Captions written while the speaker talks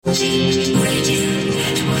Radio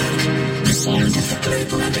Network, the sound of the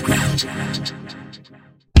global underground.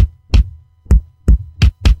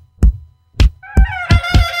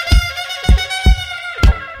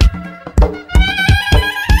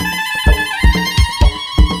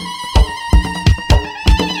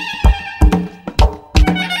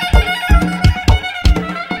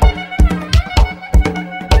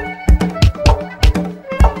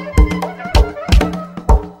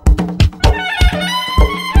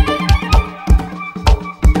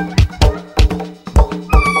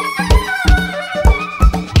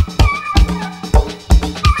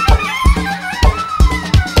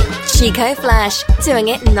 Chico Flash, doing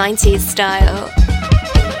it 90s style.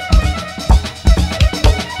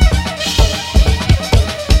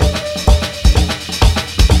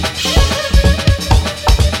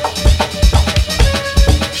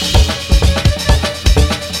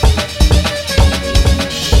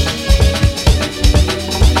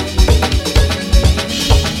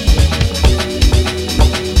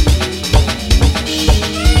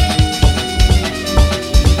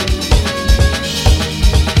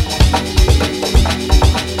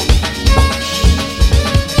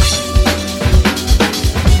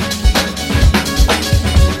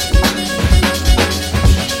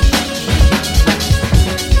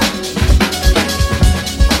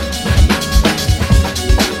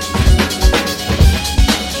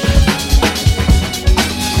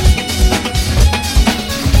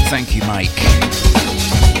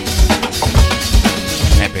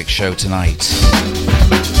 Show tonight.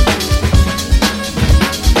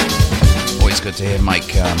 Always good to hear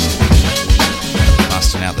Mike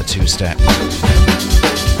busting out the two-step.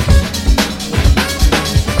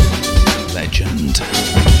 Legend.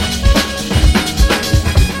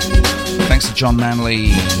 Thanks to John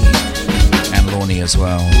Manley and Lorne as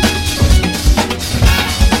well.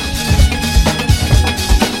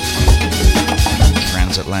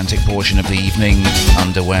 Transatlantic portion of the evening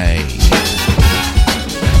underway.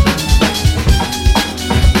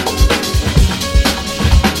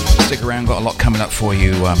 Stick around, got a lot coming up for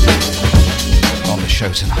you on the show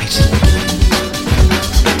tonight.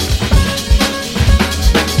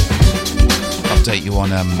 Update you on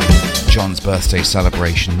John's birthday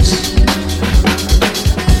celebrations,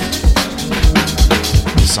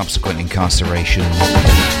 subsequent incarceration,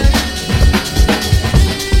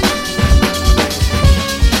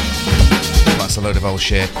 plus a load of old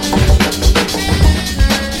shit.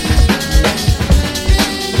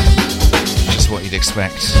 What you'd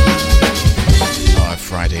expect on a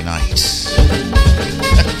Friday night.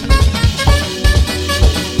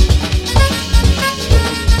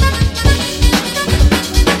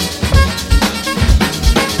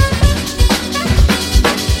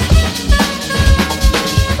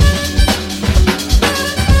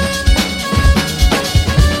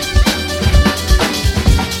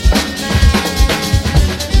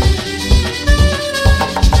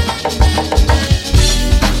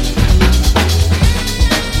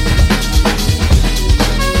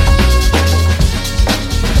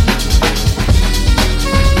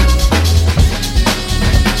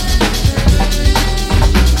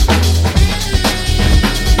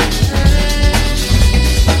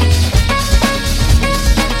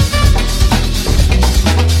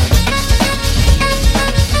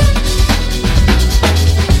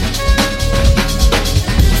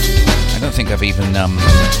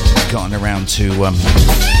 Gotten around to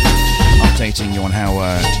updating you on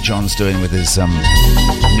how John's doing with his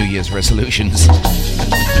New Year's resolutions.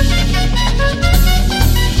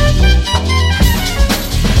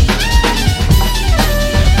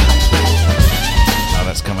 Oh,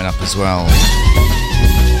 that's coming up as well.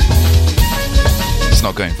 It's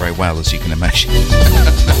not going very well, as you can imagine.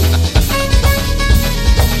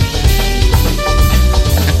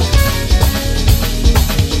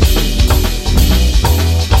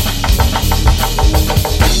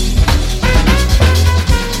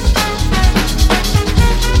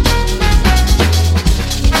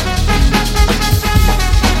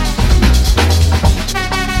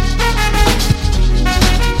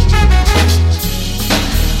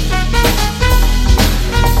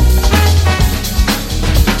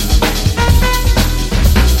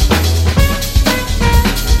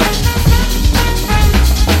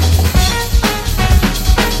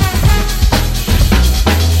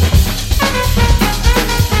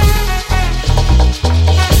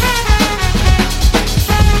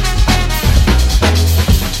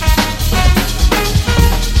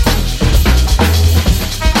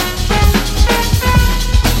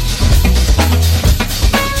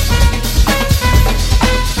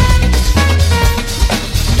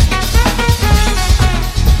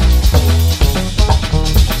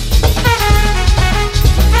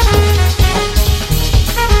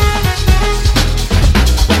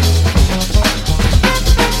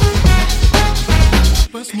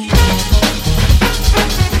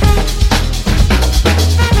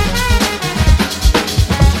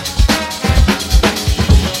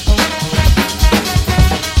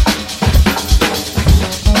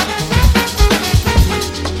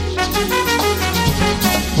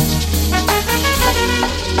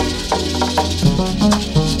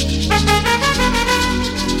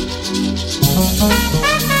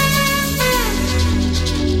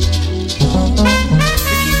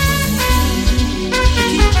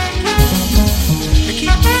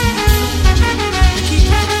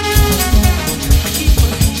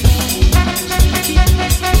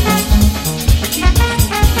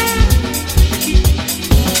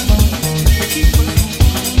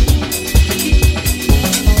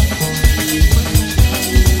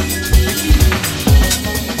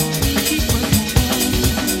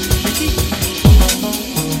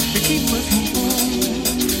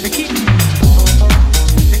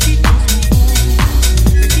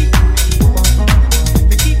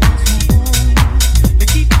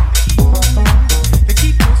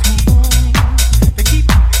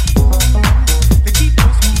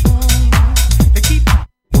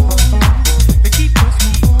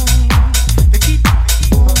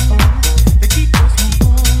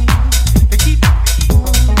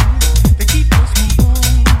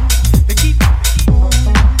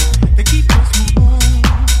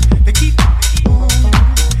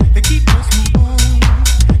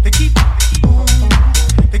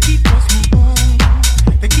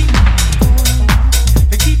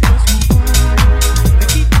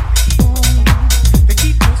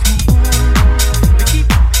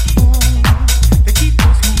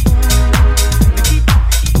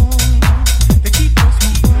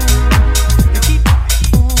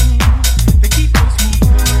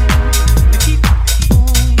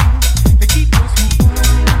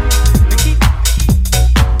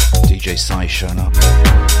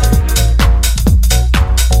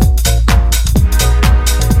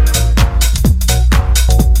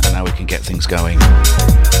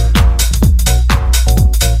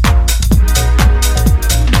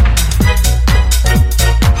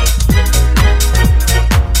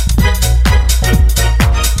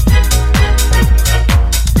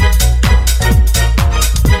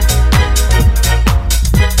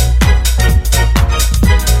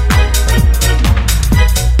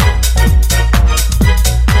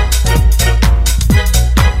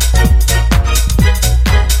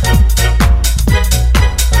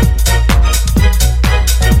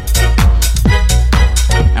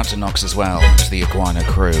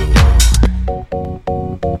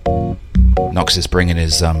 Is bringing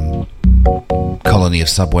his colony of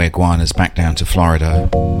subway iguanas back down to Florida,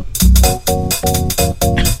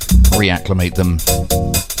 reacclimate them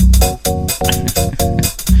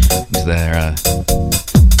to their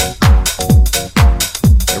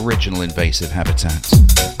original invasive habitats.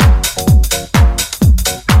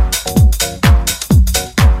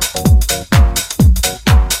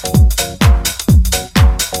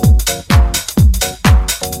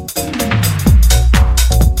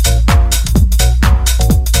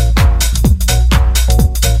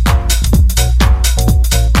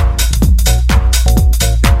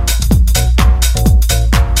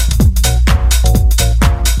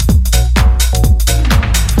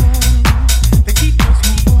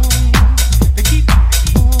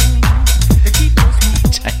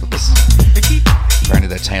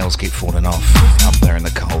 Keep falling off up there in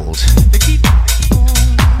the cold.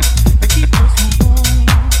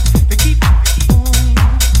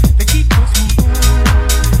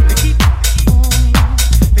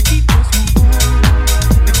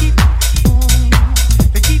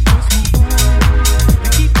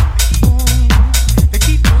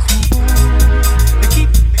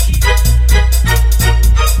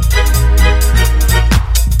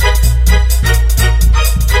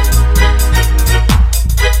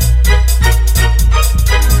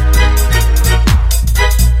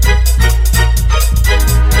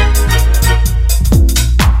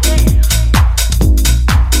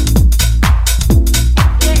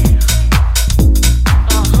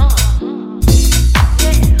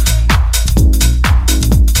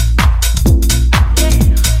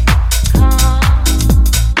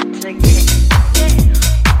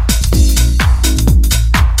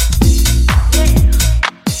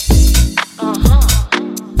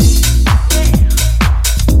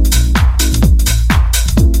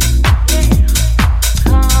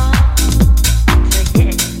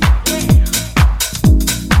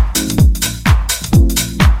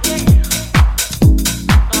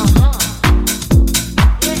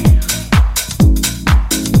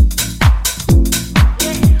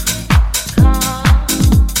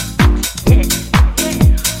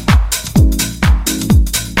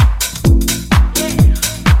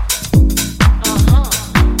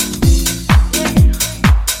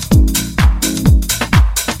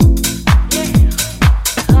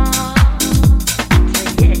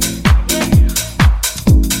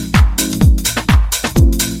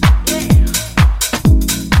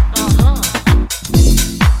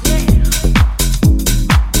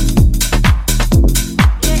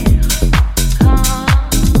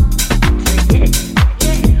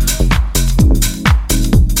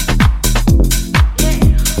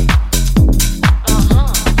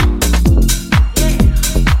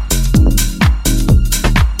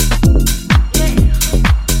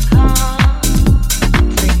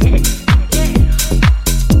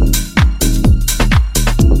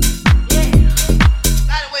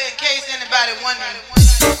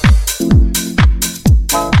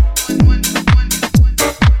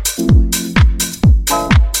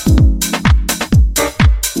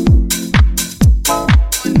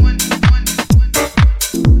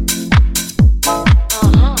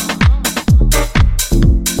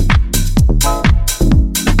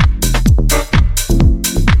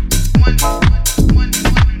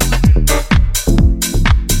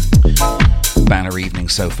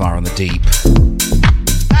 So far on the deep.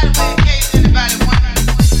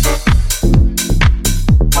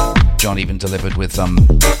 John even delivered with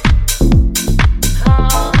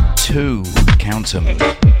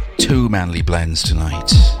two manly blends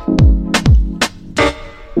tonight.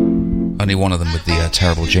 Only one of them with the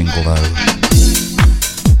terrible jingle though.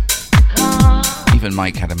 Even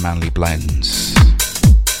Mike had a manly blends.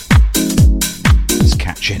 It's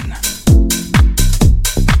catching.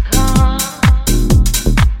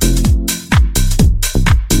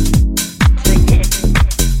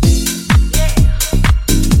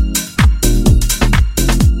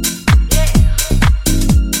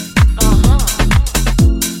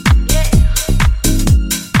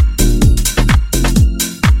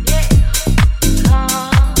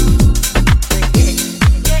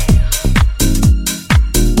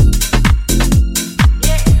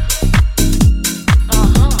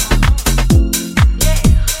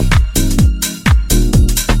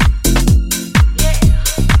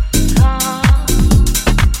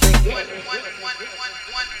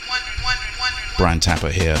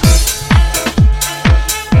 Tapper here.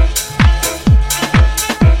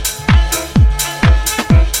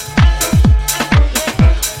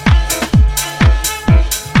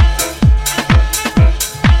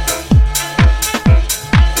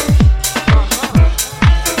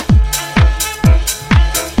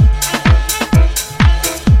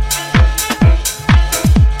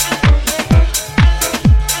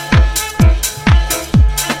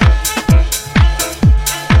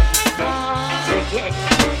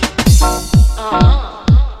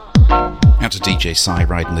 DJ Sai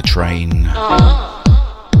riding the train.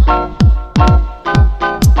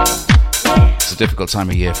 It's a difficult time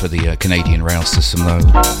of year for the Canadian rail system though.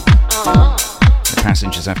 The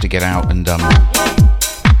passengers have to get out and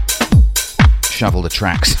shovel the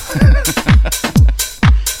tracks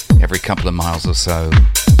every couple of miles or so.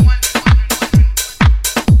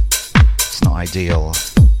 It's not ideal.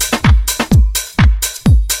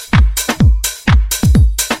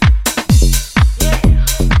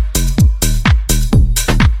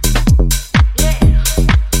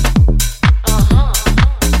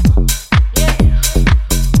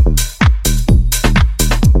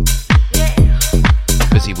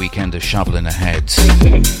 Weekend of shoveling ahead.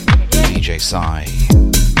 DJ Sai.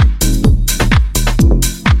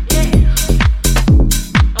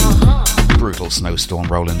 Brutal snowstorm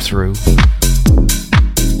rolling through.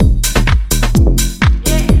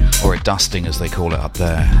 Or a dusting as they call it up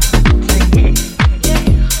there.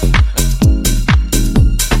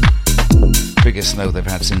 Biggest snow they've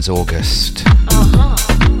had since August.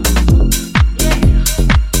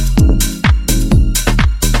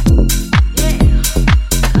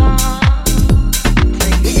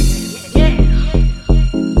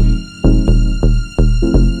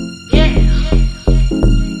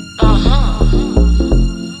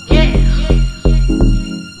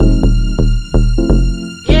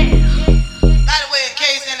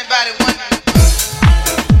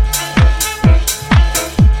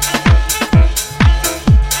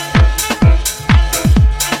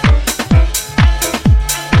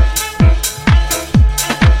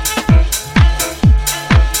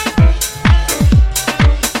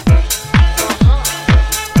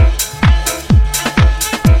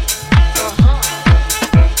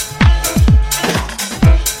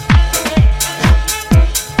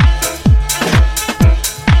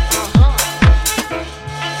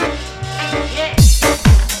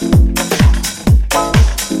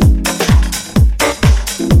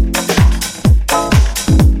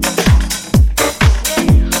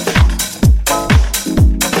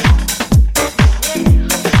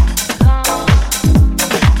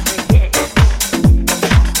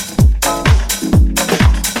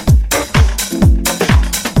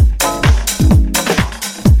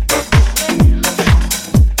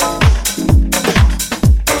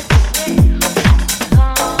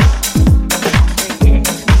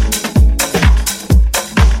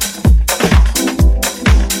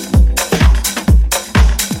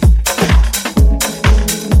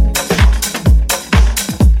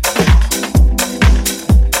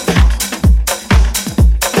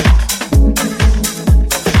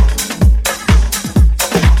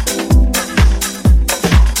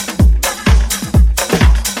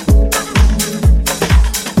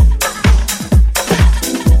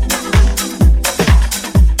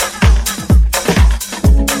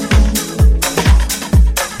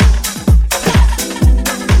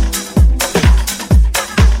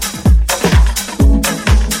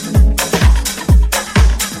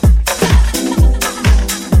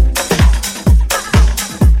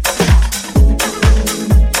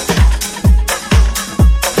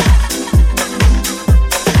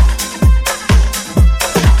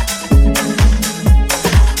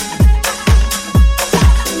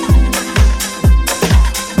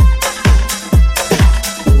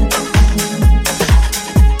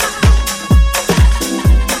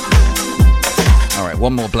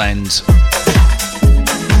 blend.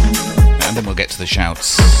 And then we'll get to the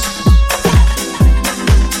shouts.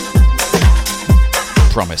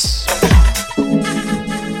 Promise.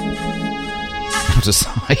 I'm just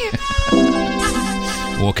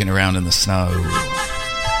walking around in the snow.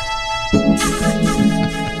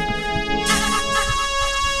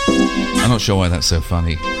 I'm not sure why that's so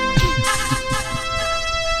funny.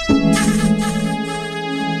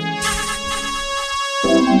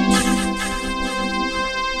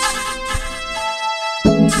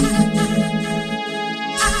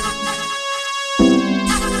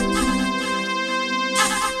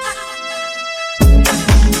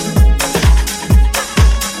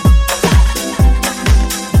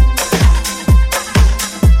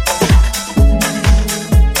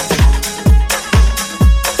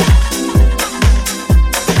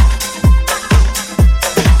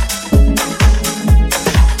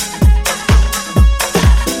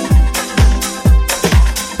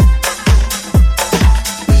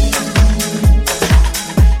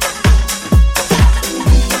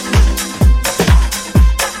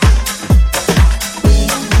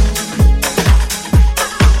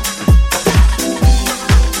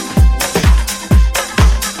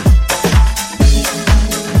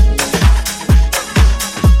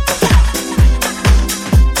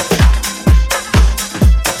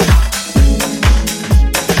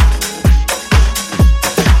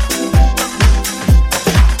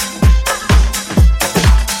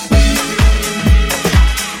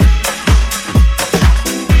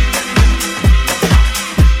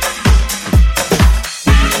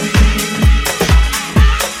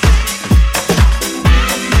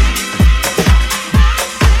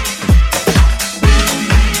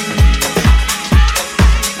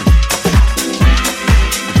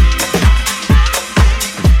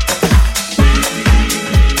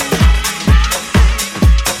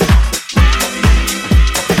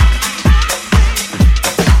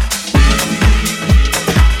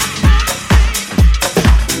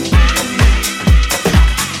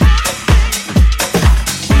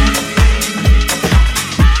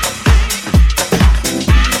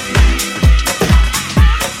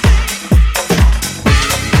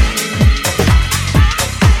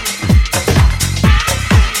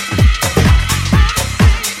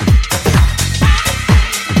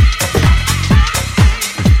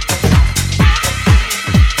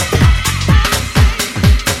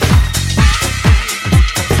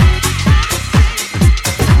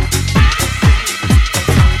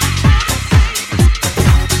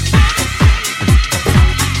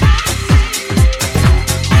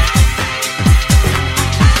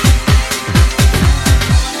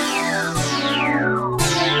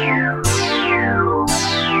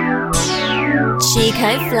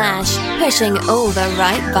 Pushing all the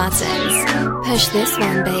right buttons. Push this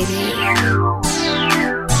one, baby.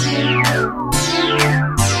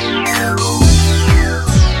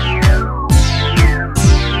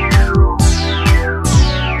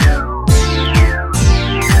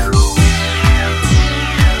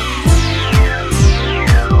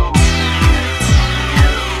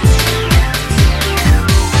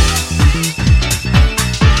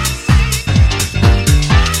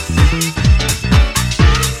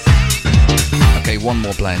 One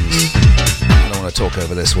more blend. I don't want to talk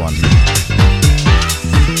over this one.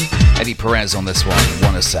 Eddie Perez on this one.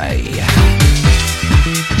 Wanna say.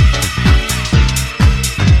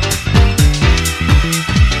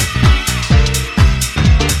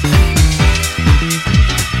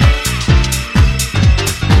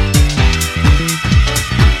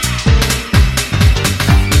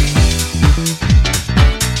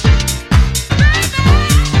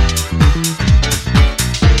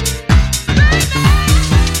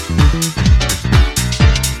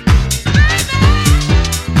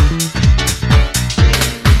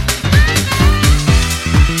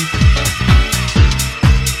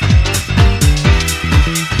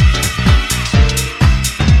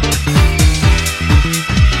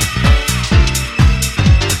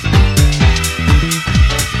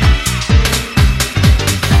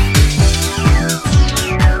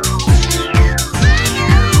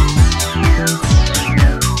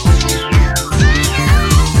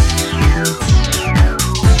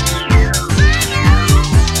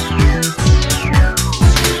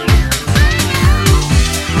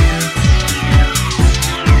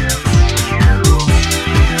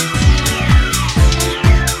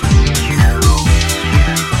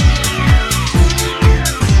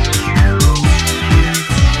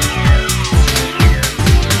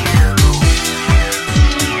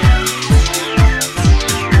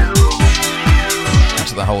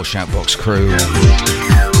 Shoutbox crew.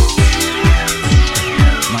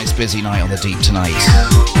 Nice busy night on the Deep tonight.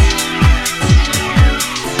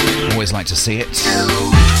 Always like to see it.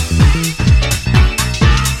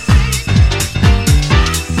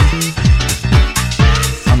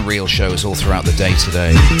 Unreal shows all throughout the day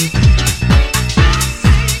today.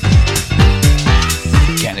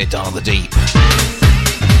 Getting it done on the Deep.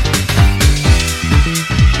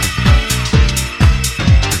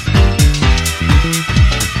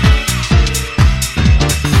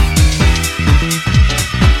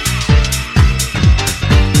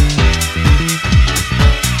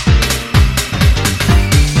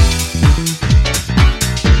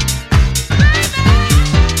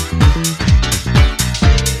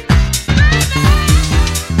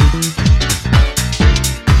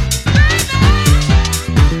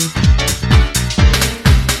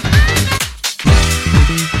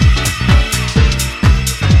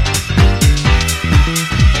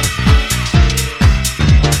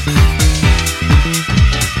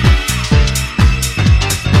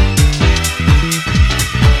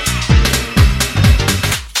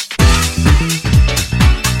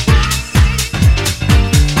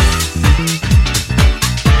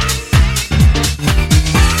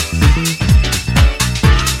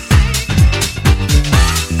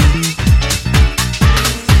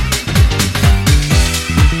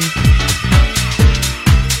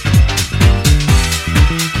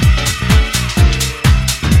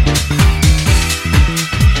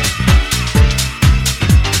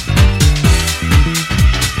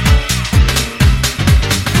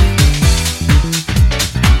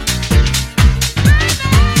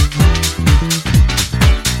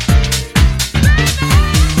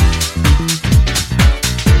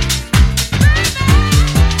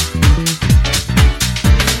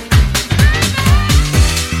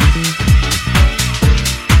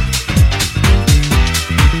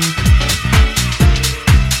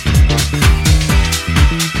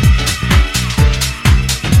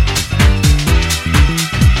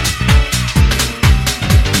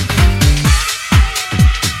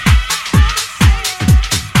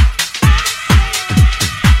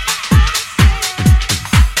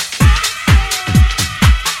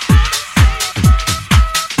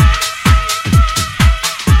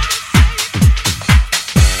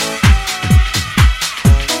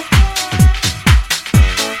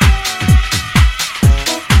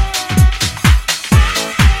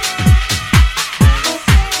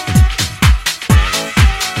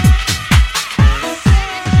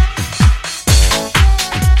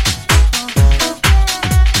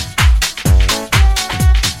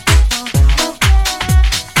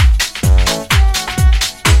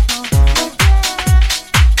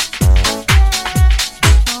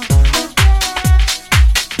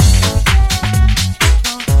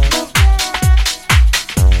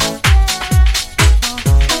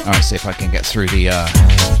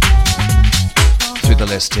 Through the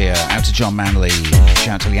list here. Out to John Manley,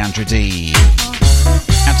 shout to Leandra D,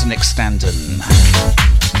 out to Nick Standen,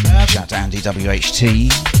 shout to Andy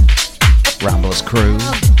WHT, Ramblers Crew,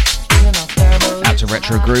 out to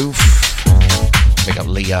Retro Groove, big up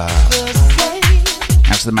Leah,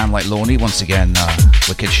 out to the man like Lorne, once again,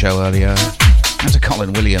 wicked show earlier, out to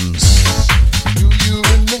Colin Williams,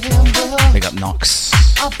 big up Knox,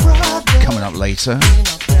 coming up later.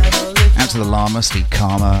 Out to the Llama, Steve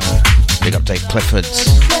Karma, big up Dave Clifford,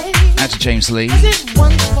 out to James Lee,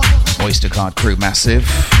 Oyster Card Crew Massive,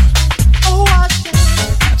 out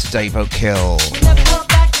to Dave O'Kill,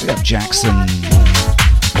 big up Jackson,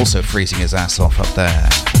 also freezing his ass off up there,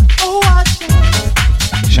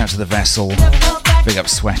 shout to the Vessel, big up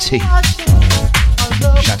Sweaty,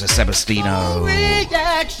 shout to Sebastino,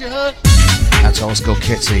 out to Old School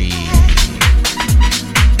Kitty,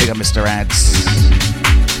 big up Mr. Ads,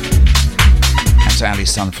 out to Ali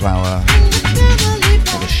Sunflower, big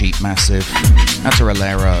up Sheep Massive, out to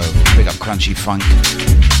Rolero, big up Crunchy Funk,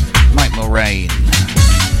 Mike Moraine,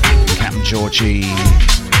 Captain Georgie,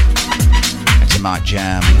 out to Mark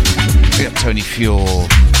Jam, big up Tony Fuel,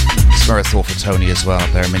 Smurthor for Tony as well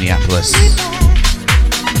up there in Minneapolis,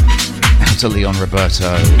 out to Leon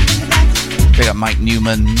Roberto, big up Mike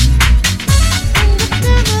Newman, out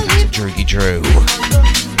to Droogie Drew,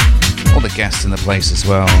 all the guests in the place as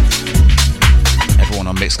well, everyone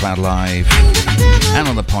on Mixcloud Live and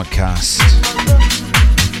on the podcast.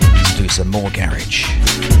 Let's do some more garage.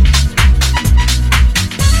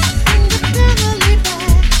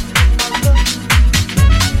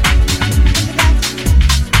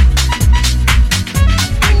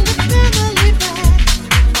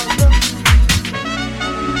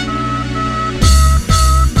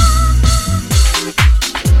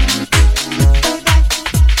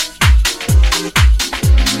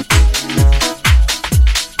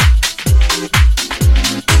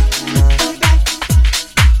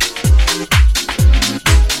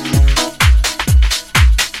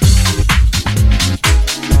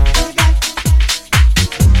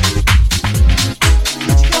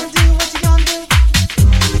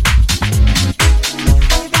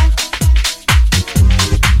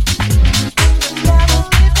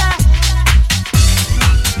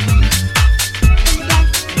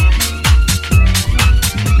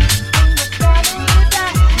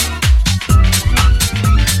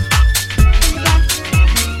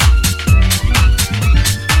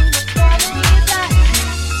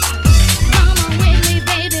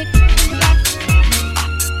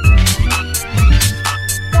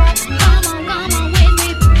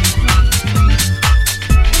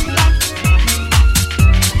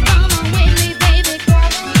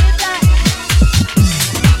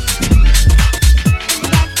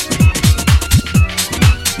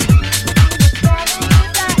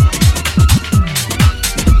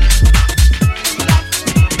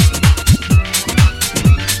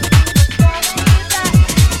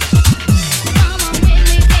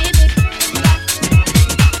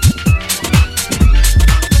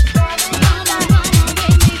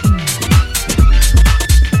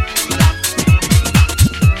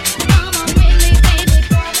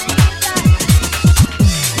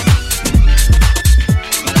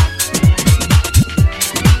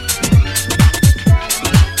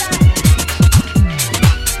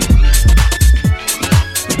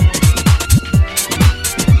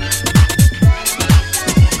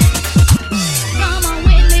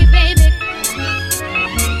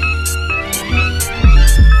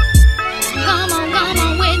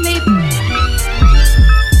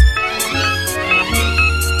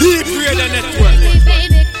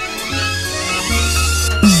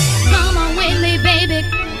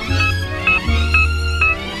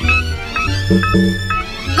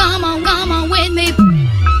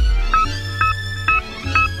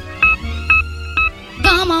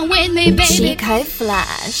 with me, baby. Chico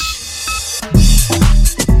Flash.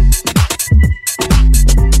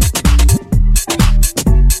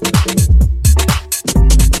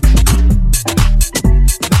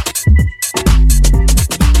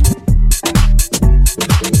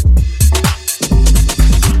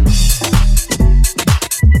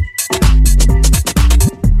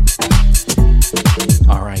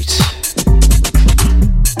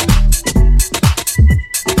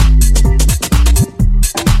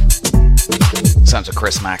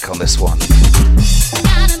 Chris Mack on this one.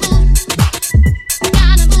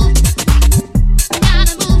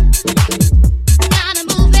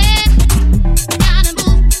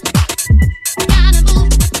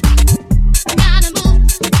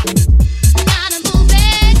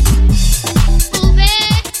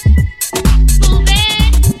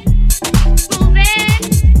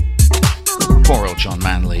 Poor old John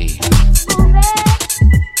Manley.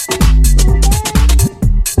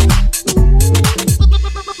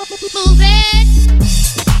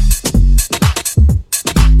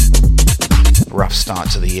 Rough start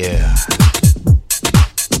to the year.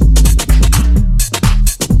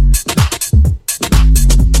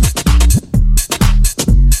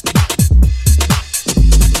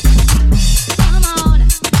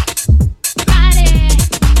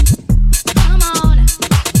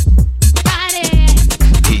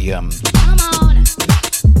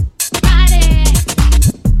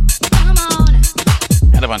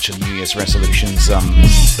 Had a bunch of New Year's resolutions,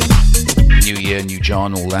 New Year, New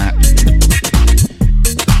John, all that.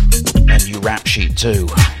 A new rap sheet too.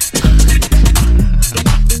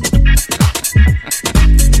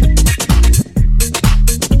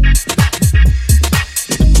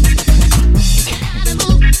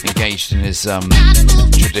 Engaged in his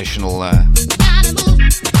traditional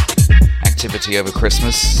activity over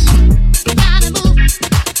Christmas.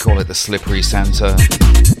 Call it the slippery Santa.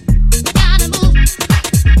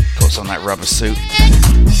 Puts on that rubber suit.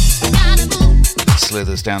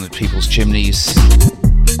 Slithers down at people's chimneys.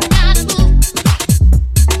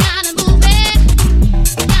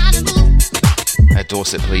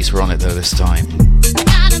 Dorset police were on it though this time.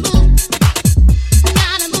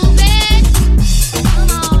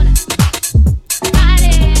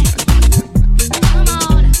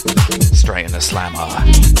 Straight in the slammer.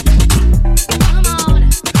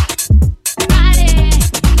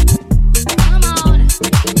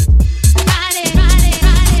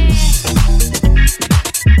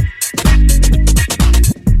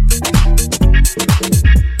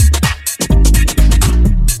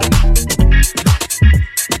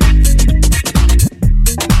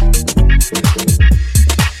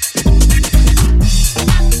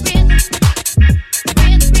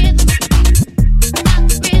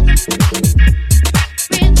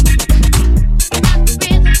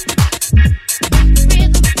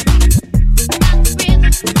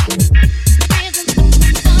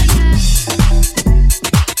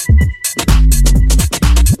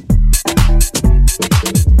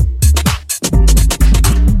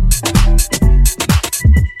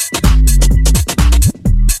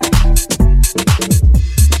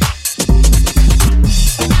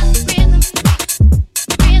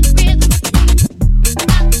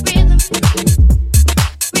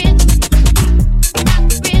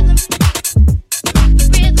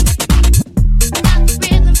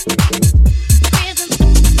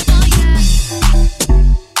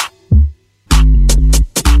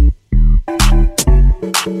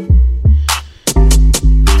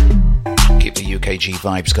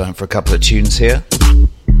 Vibes going for a couple of tunes here.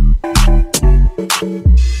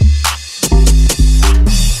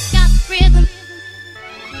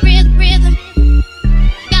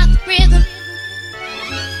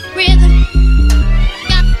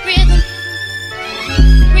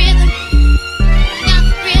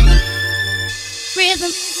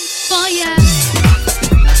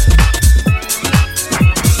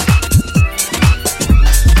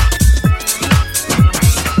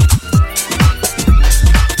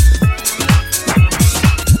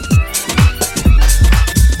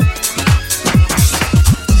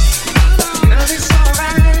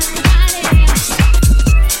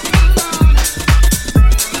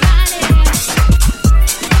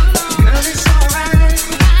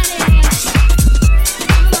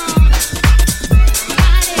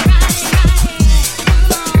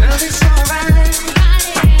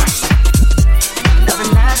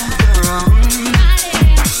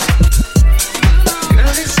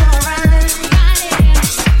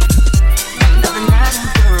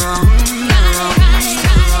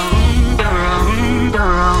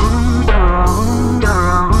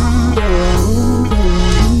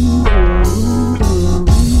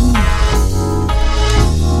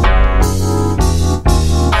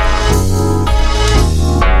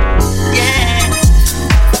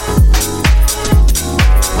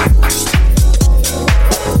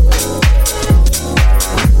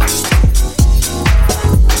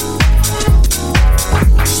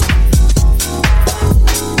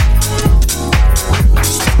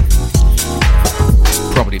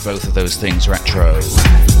 both of those things retro.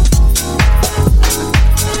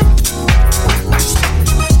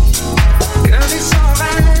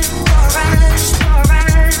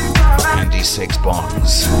 Andy Six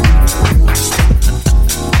Bongs.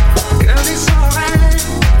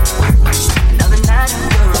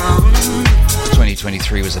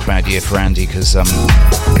 2023 was a bad year for Andy because Apple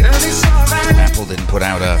didn't put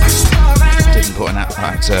an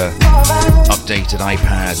updated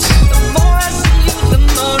iPad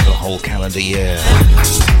the whole calendar year.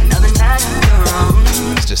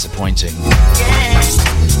 It's disappointing.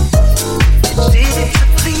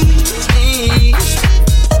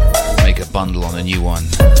 Make a bundle on a new one.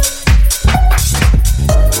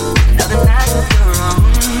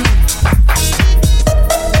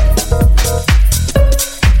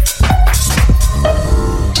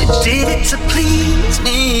 Did it to please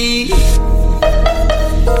me.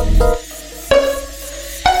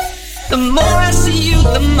 The more I see you,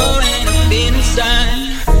 the more that I feel inside.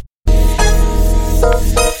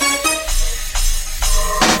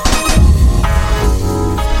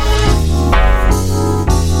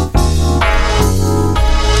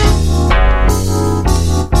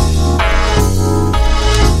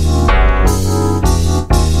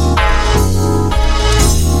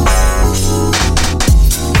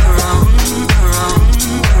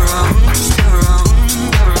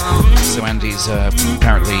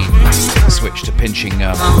 Apparently switched to pinching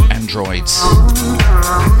androids.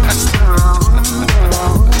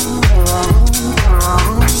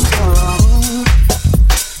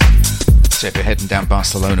 So if you're heading down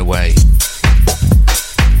Barcelona way,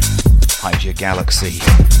 hide your Galaxy.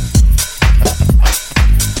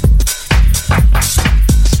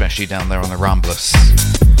 Especially down there on the Ramblas,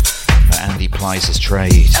 where Andy plies his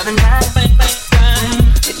trade.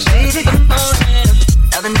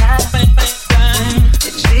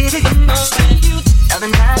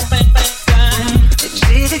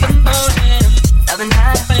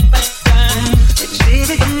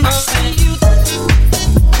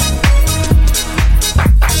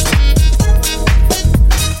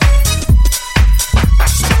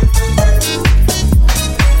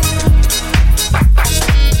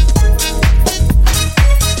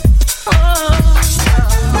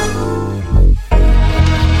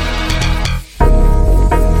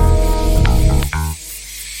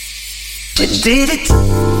 Did it?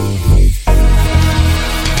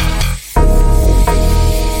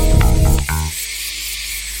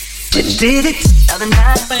 Did it? Other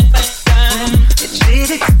night.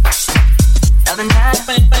 Did it? Other night.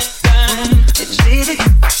 Did it?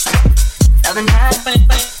 Other night.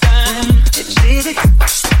 Did it?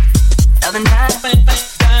 Other night.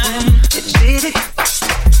 Did it?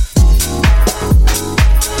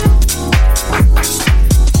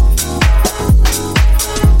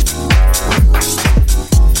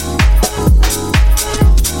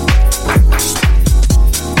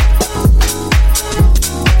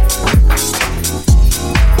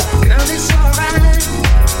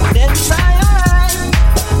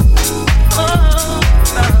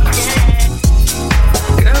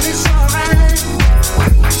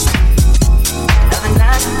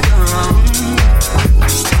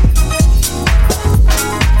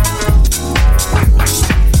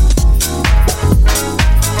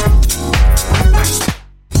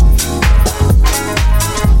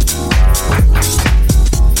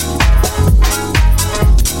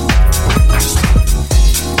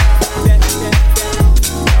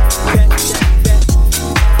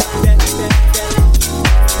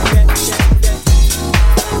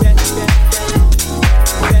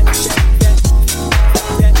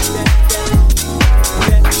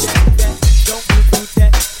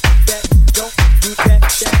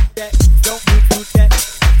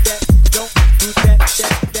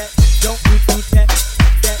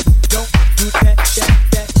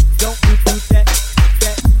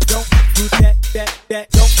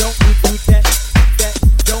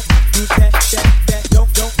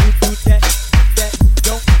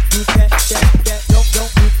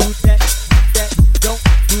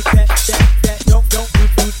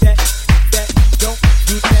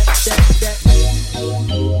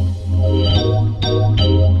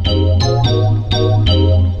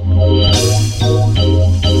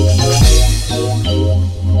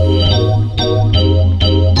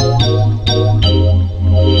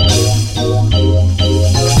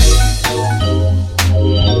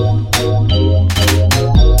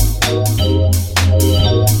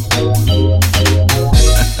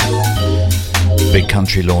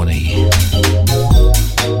 Trelawney.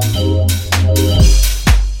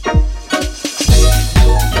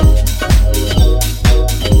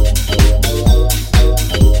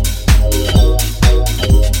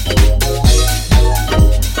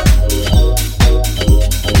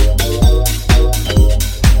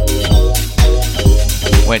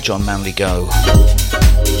 Where'd John Manley go?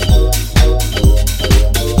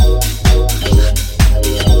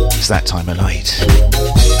 It's that time of night.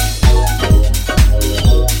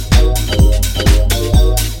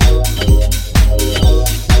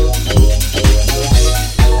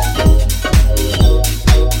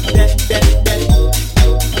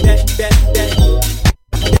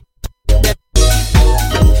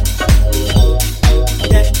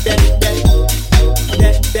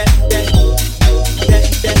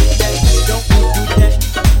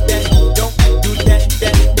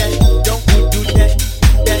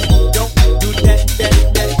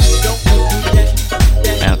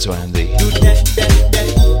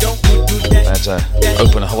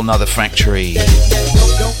 Open a whole nother factory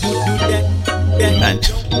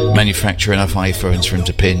and manufacture enough iPhones for him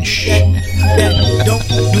to pinch. Don't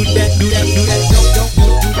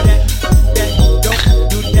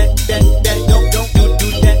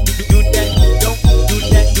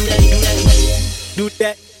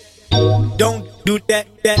do that,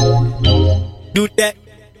 do that,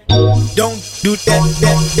 don't do that,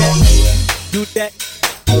 do that,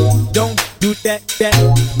 don't do that,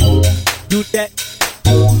 do that,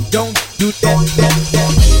 don't do that.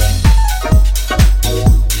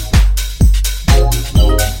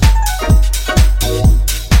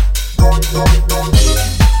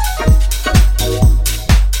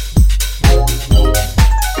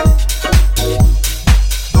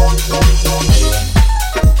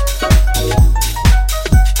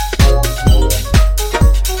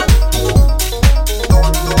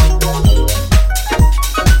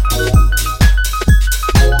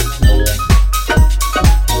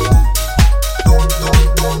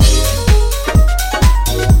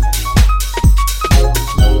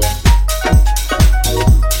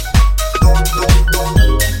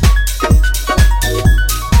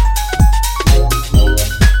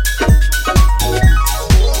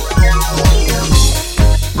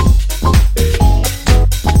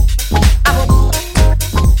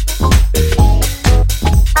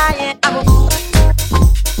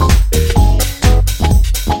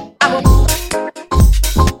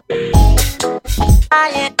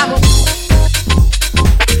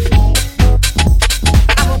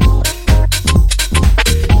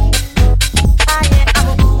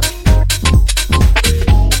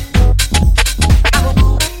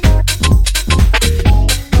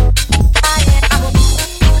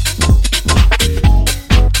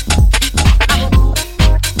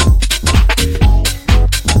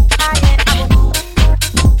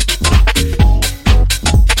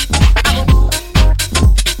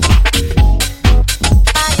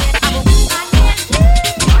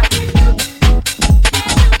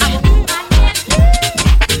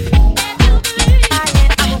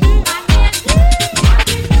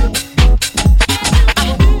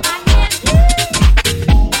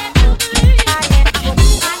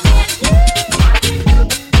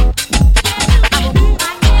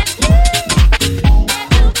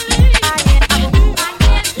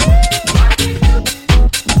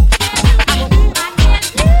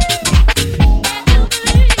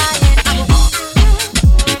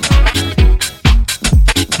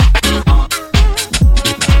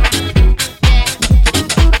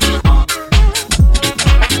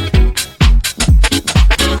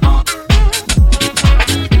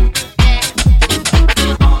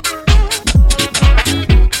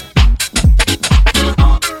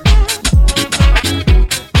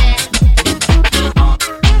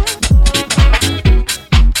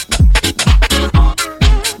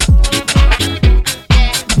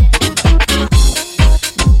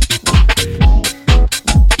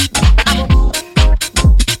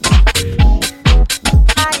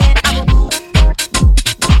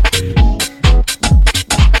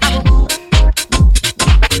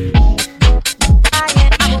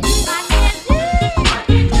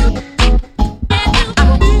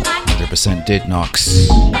 Did Knox.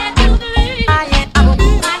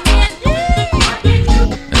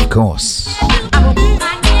 Of course.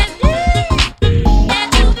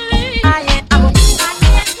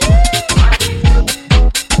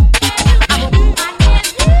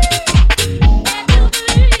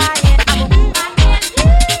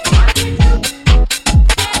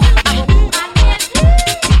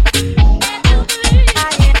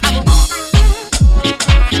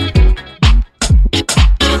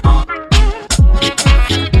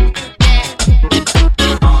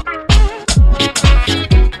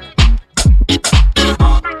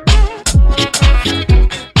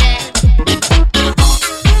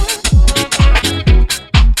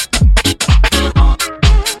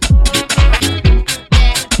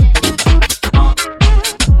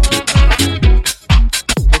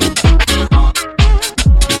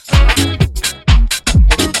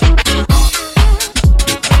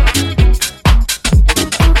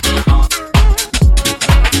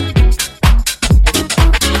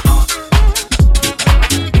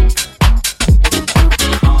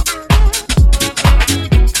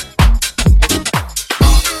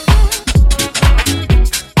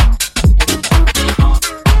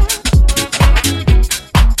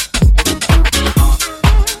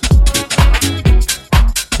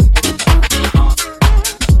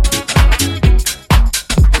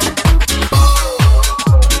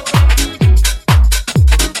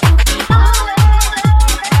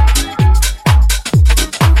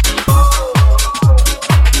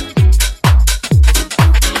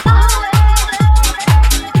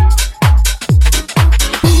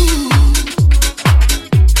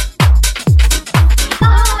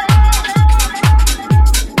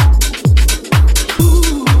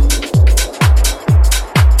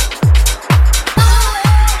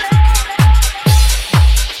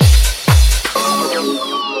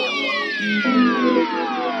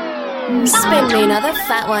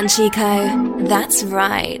 that one, Chico. That's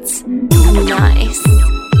right. Nice.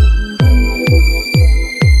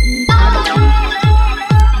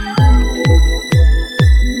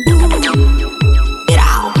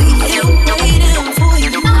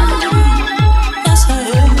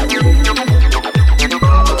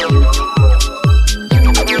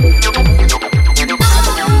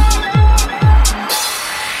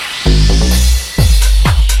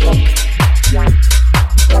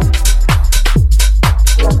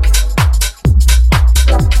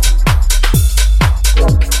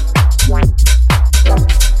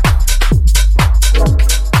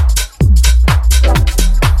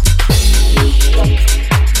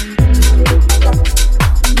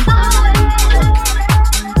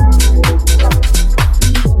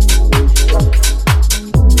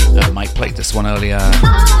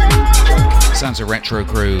 A retro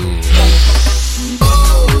groove.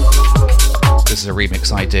 This is a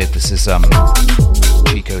remix I did. This is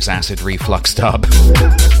Chico's Acid Reflux dub.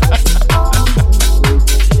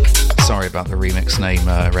 Sorry about the remix name,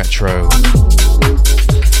 retro.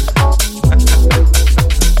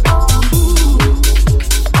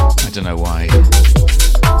 I don't know why.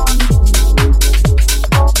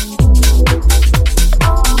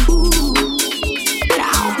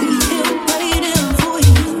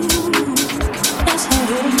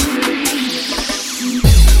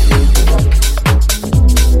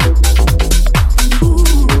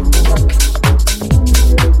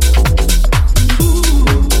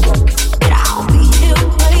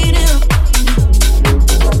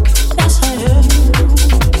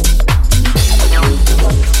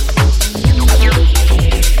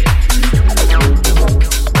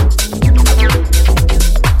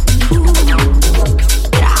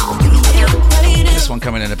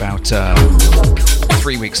 Coming in about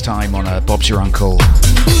 3 weeks' time on Bob's Your Uncle.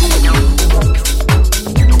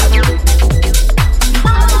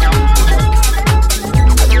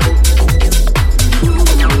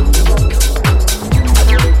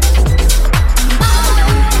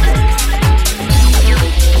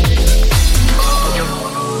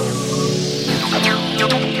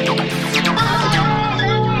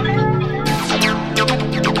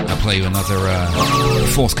 I'll play you another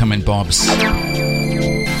forthcoming Bob's.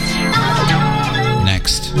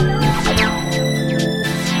 Next.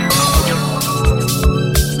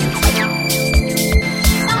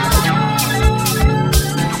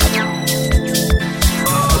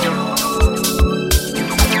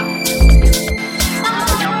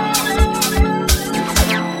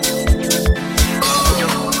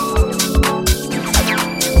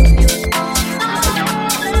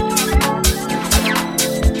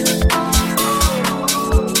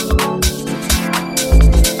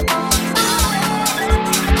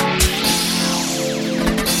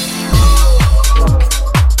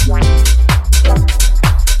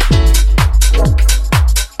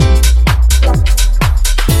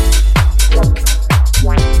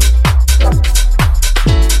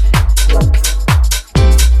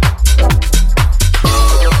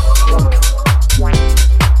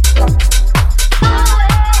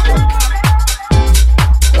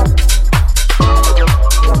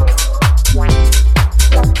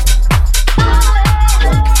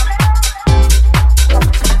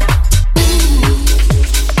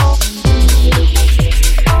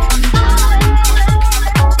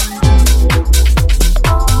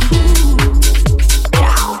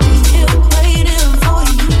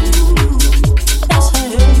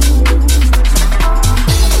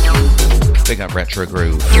 Retro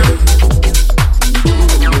Groove.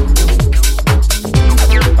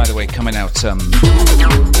 By the way, coming out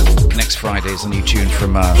next Friday is a new tune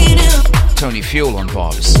from Tony Fuel on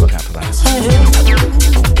Bob's. Look out for that.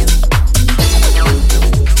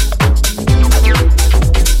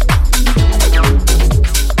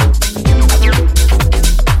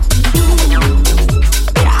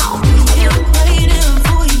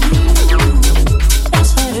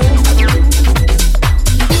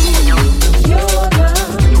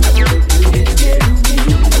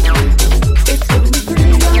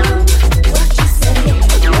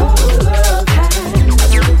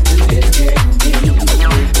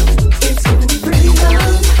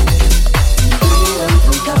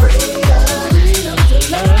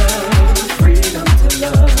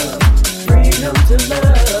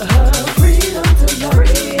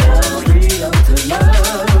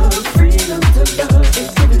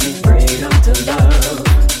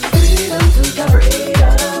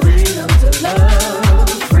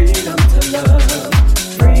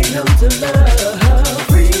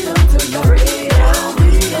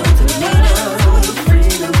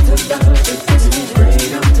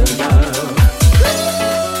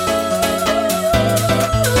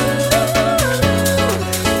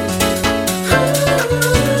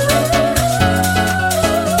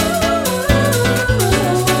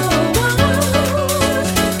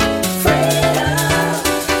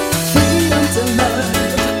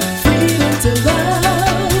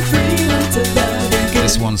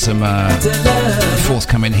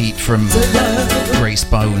 Forthcoming heat from Grace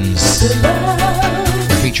Bones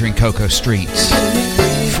featuring Coco Street.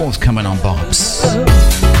 Forthcoming on Bob's.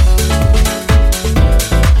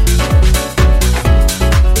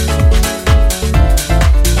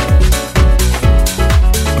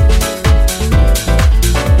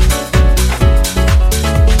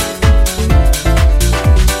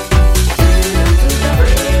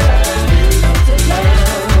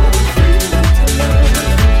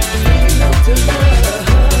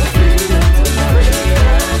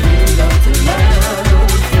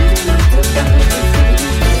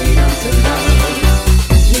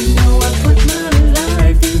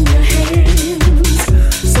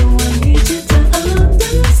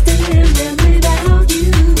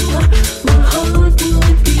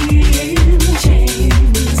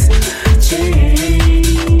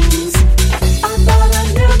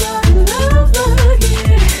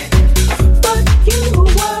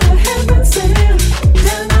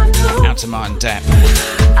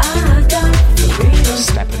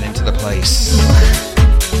 Stepping into the place.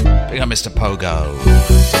 Big up Mr. Pogo.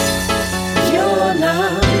 Your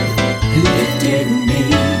love lifted me.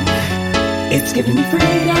 It's given me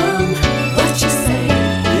freedom. What you say?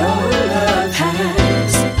 Your love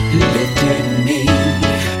has lifted me.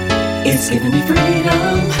 It's given me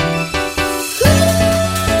freedom.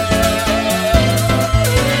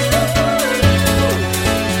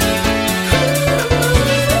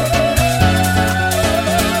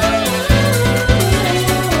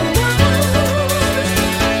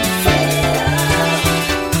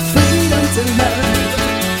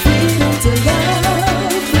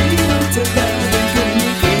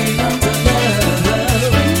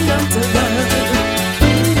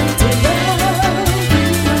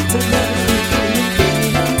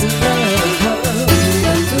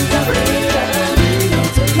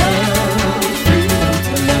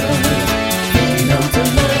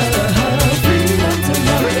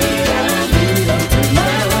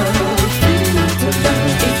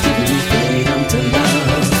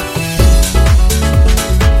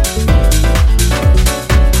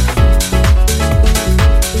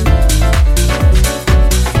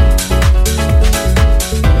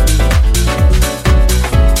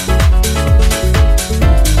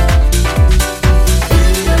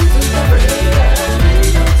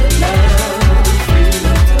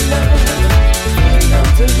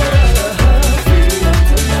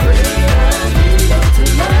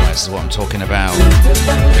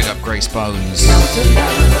 Bones.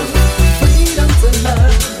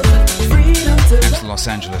 And to Los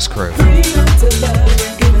Angeles crew.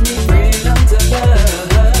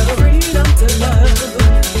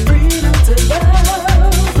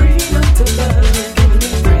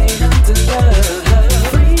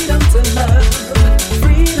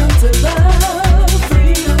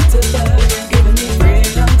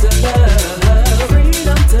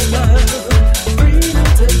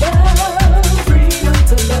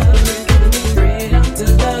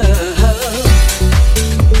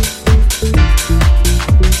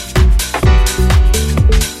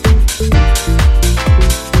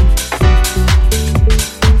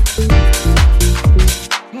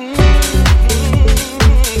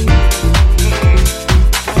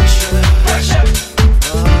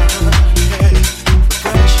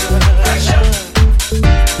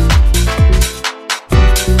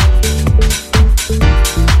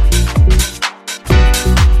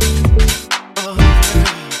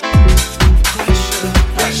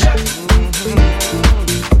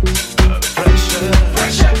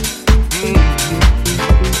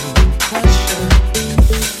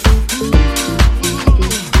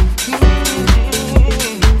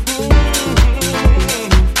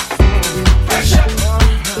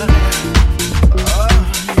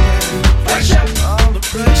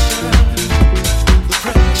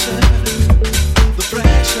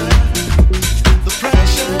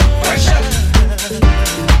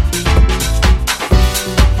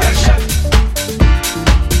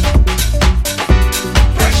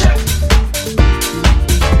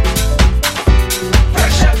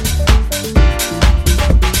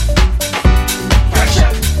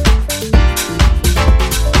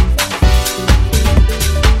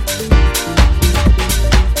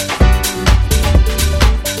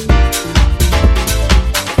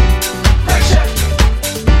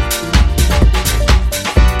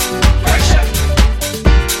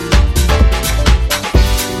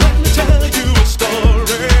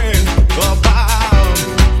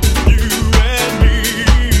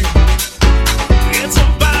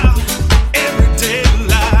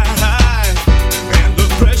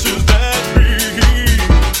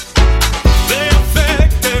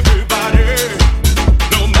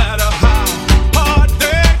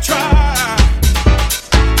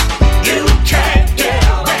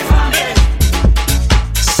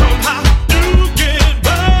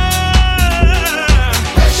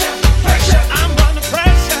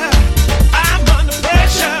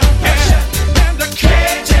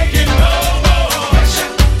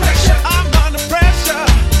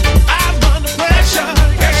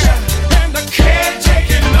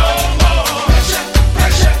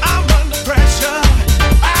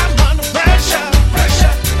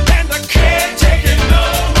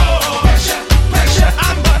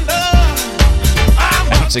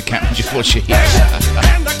 Georgie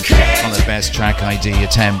on the best track ID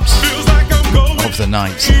attempts of the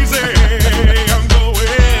night.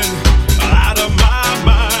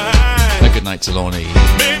 A good night to Lorne.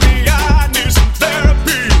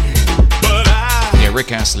 Yeah,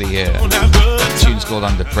 Rick Astley here. The tune's called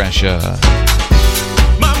Under Pressure.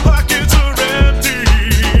 My pockets are empty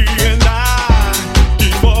and I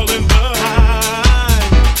keep falling behind.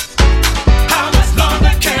 How much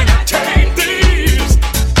longer can I take these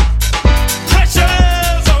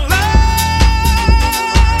pressures of life?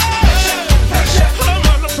 I'm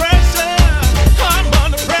under pressure, I'm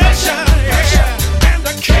under pressure, yeah. And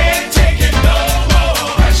I can't take it no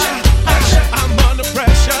more. I'm under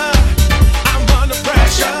pressure, I'm under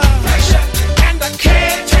pressure, and I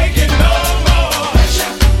can't take it no more.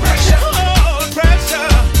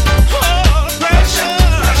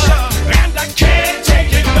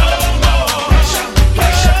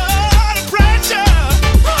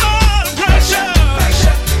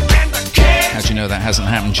 How'd you know that hasn't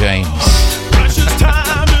happened, James? Precious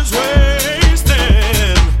time is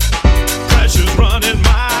wasting. Pressure's running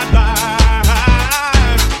my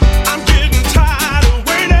life. I'm getting tired of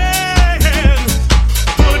waiting,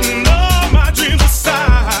 putting all my dreams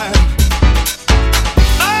aside.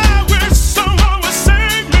 I wish someone would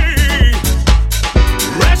save me,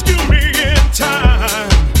 rescue me in time.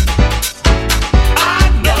 I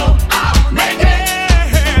know I'll make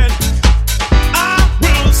it. I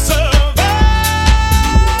will survive.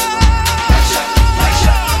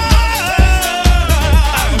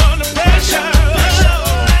 I'm under pressure,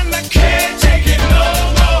 and I can't take it no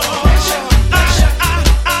more.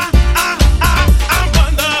 I'm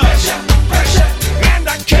under pressure, and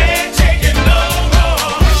I can't take it no more.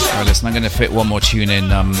 Alright, listen, I'm going to fit one more tune in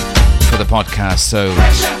for the podcast, so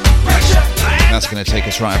that's going to take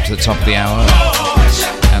us right up to the top of the hour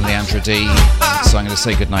and Leandra D. So I'm going to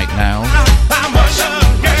say goodnight now I'm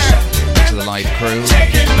under, to the live crew.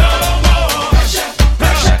 take it no more.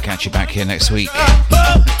 I'll catch you back here next week.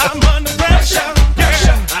 I'm under pressure,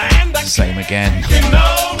 and I Same again. can't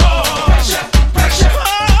no more.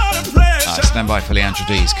 Under pressure. Stand by for Leandra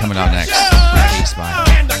D's coming up next. Peace,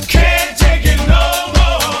 bye.